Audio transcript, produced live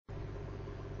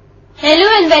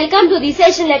and welcome to the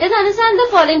session. Let us understand the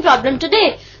following problem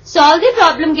today. Solve the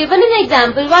problem given in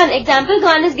example 1. Example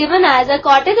 1 is given as a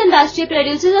cottage industry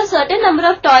produces a certain number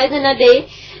of toys in a day.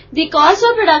 The cost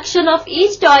of production of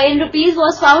each toy in rupees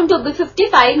was found to be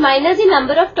 55 minus the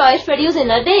number of toys produced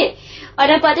in a day. On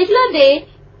a particular day,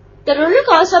 the total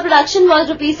cost of production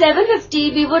was rupees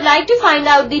 750. We would like to find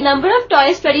out the number of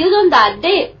toys produced on that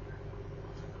day.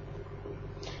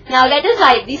 Now let us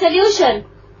write the solution.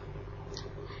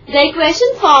 The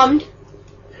equation formed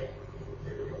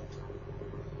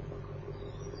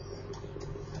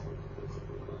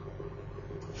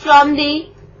from the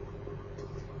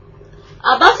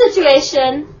above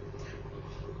situation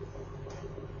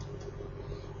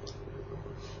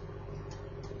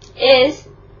is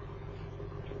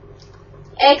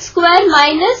x square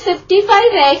minus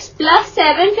 55x plus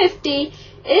 750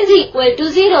 is equal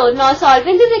to 0. Now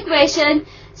solving this equation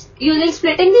using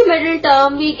splitting the middle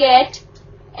term, we get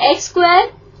x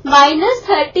square minus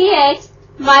 30x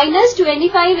minus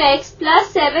 25x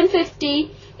plus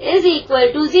 750 is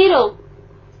equal to 0,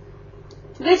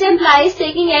 which implies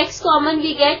taking x common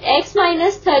we get x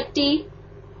minus 30,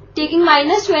 taking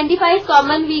minus 25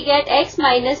 common we get x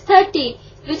minus 30,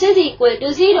 which is equal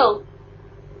to 0,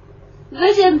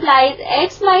 which implies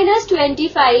x minus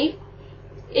 25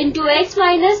 into x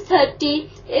minus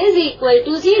 30 is equal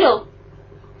to 0,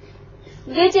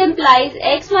 which implies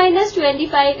x minus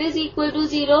 25 is equal to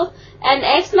 0 and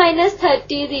x minus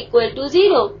 30 is equal to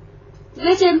 0,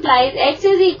 which implies x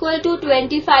is equal to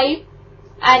 25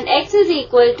 and x is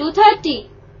equal to 30.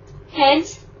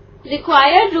 Hence,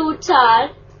 required roots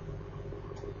are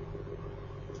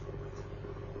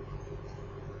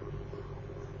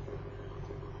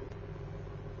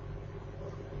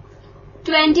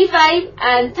 25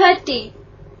 and 30.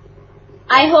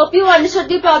 I hope you understood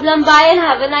the problem. Bye and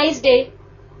have a nice day.